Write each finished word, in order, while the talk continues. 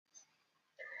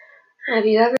Have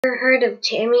you ever heard of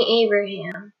Tammy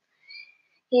Abraham?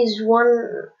 He's one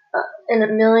in a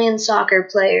million soccer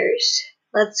players.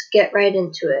 Let's get right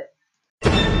into it.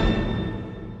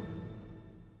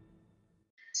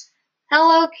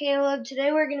 Hello, Caleb.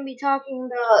 Today we're going to be talking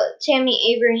about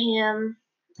Tammy Abraham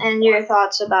and your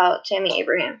thoughts about Tammy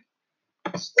Abraham.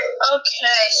 Okay,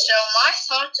 so my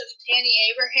thoughts of Tammy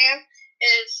Abraham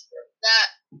is that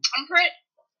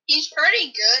he's pretty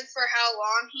good for how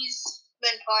long he's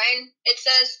been playing. It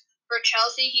says for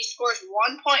Chelsea he scores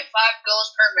 1.5 goals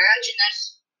per match, and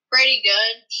that's pretty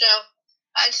good. So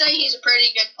I'd say he's a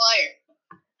pretty good player.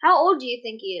 How old do you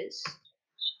think he is?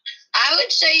 I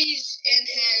would say he's in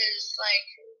his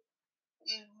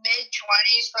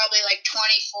mid-20s, probably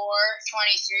 24,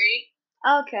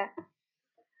 23. Okay.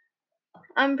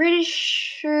 I'm pretty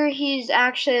sure he's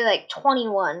actually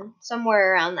 21,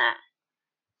 somewhere around that.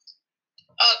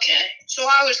 Okay, so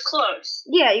I was close.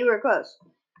 Yeah, you were close.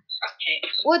 Okay.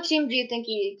 What team do you think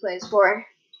he plays for?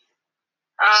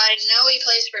 I know he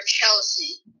plays for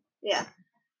Chelsea. Yeah.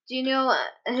 Do you know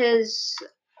his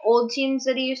old teams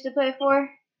that he used to play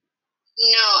for?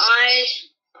 No,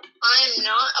 I'm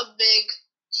not a big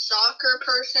soccer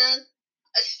person,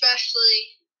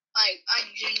 especially I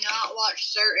do not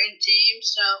watch certain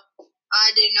teams, so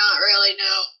I do not really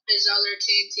know his other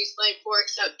teams he's played for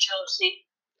except Chelsea.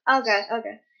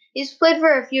 Okay. He's played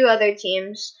for a few other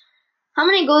teams. How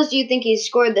many goals do you think he's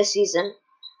scored this season?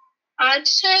 I'd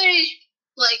say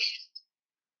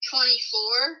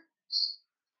 24.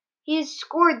 He's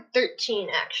scored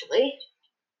 13, actually.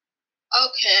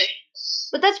 Okay.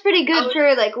 But that's pretty good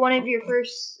for one of your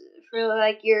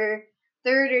your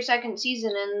third or second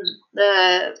season in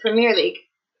the Premier League.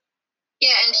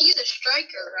 Yeah, and he's a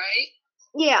striker, right?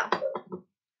 Yeah.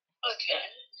 Okay.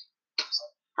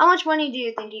 How much money do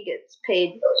you think he gets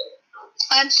paid?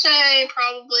 I'd say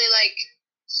probably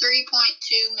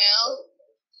 3.2 mil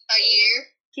a year.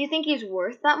 Do you think he's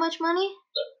worth that much money?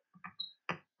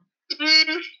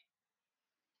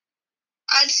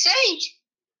 I'd say,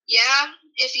 yeah,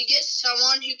 if you get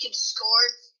someone who can score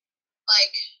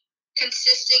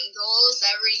consistent goals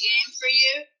every game for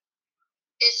you,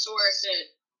 it's worth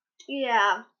it.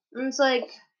 Yeah. It's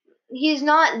he's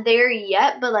not there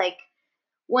yet, but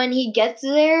when he gets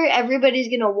there, everybody's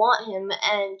going to want him,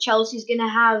 and Chelsea's going to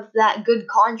have that good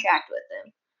contract with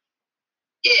him.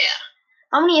 Yeah.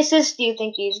 How many assists do you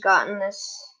think he's gotten this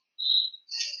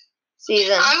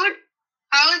season? I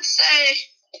would say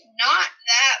not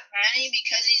that many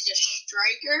because he's a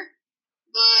striker,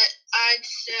 but I'd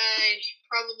say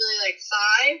probably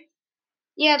 5.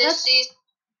 Yeah,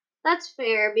 that's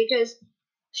fair because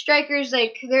strikers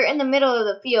they're in the middle of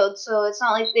the field, so it's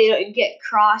not like they don't get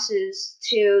crosses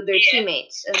to their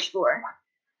teammates and score.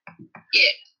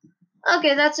 Yeah.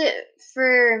 Okay, that's it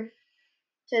for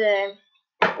today.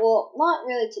 Well, not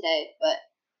really today, but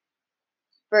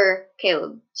for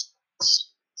Caleb.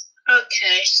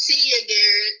 Okay, see you,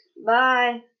 Garrett.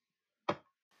 Bye.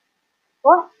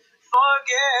 What?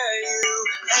 Forget you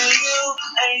and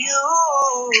you.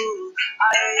 I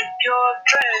hate your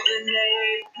friends and they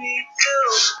hate me too.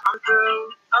 I'm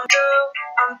through.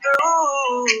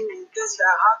 This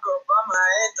that hot girl by my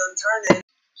head done turning.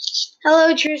 Hello,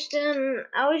 Tristan.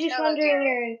 I was just wondering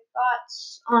your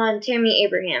thoughts on Tammy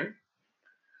Abraham.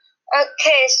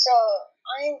 Okay, so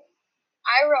I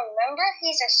remember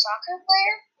he's a soccer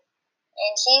player,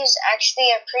 and he's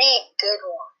actually a pretty good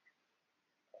one.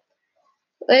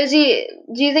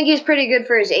 Do you think he's pretty good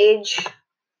for his age?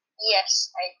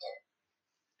 Yes, I do.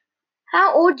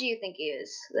 How old do you think he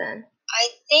is then? I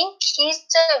think he's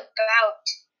about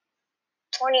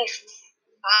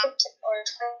 25 or 20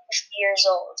 years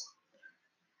old.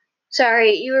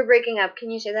 Sorry, you were breaking up.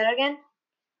 Can you say that again?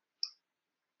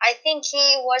 I think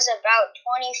he was about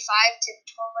 25 to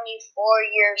 24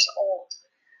 years old.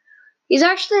 He's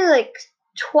actually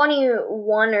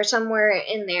 21 or somewhere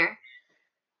in there.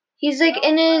 He's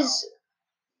in his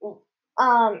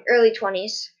early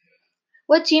 20s.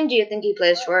 What team do you think he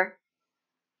plays for?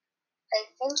 I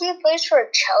think he plays for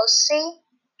Chelsea.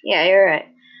 Yeah, you're right.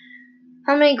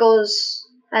 How many goals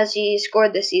has he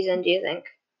scored this season, do you think?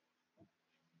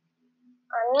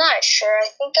 I'm not sure. I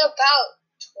think about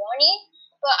 20,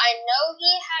 but I know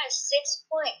he has 6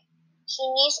 points.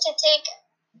 He needs to take,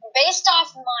 based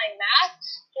off my math,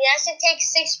 he has to take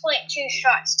 6.2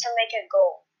 shots to make a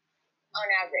goal on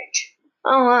average.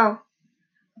 Oh, wow.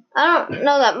 I don't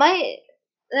know that.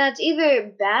 That's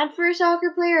either bad for a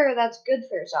soccer player or that's good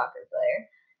for a soccer player.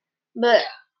 But,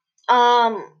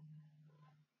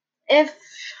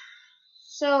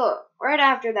 right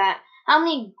after that, how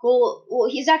many goals? Well,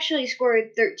 he's actually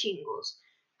scored 13 goals.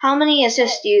 How many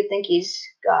assists do you think he's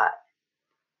got?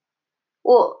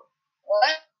 Well, What?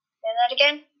 Say that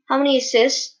again? how many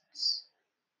assists?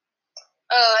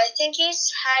 I think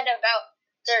he's had about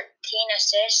 13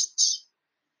 assists.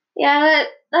 Yeah,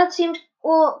 that seems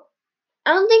well.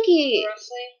 I don't think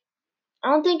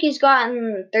Roughly. he's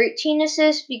gotten 13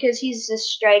 assists because he's a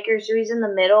striker, so he's in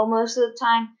the middle most of the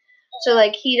time. So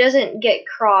like he doesn't get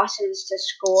crosses to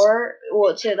score,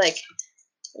 well to like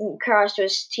cross to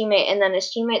his teammate and then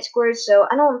his teammate scores. So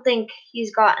I don't think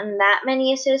he's gotten that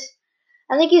many assists.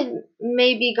 I think he's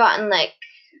maybe gotten like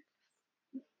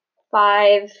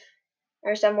 5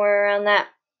 or somewhere around that.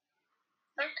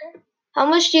 Okay. How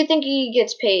much do you think he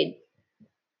gets paid?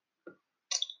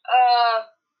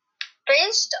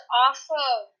 Based off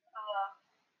of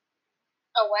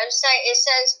a website, it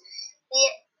says he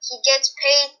gets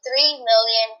paid $3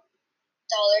 million,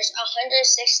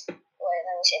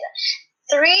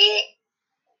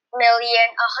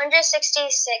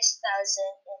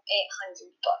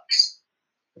 3,166,800 bucks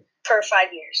per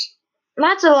 5 years.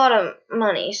 That's a lot of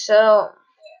money. So,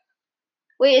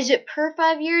 wait, is it per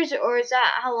 5 years or is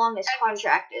that how long his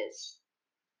contract is?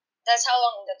 That's how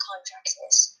long the contract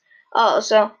is. Oh,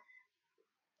 so,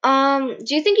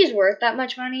 do you think he's worth that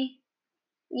much money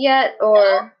yet, or?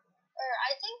 I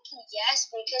think yes,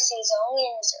 because he's only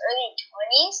in his early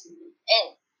 20s,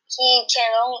 and he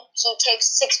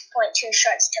takes 6.2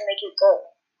 shots to make a goal.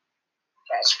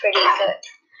 That's pretty good.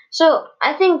 So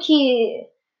I think he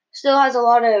still has a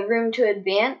lot of room to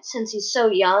advance since he's so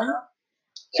young.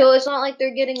 So it's not like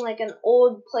they're getting like an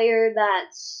old player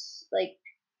that's like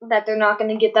that they're not going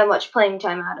to get that much playing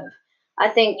time out of. I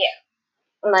think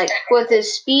like with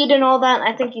his speed and all that,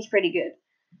 I think he's pretty good.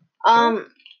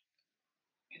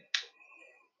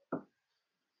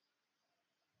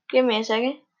 Give me a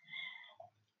second.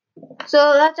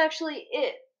 So that's actually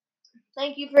it.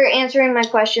 Thank you for answering my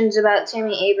questions about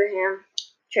Tammy Abraham,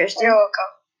 Tristan. You're welcome.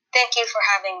 Thank you for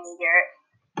having me,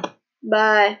 Garrett.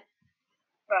 Bye.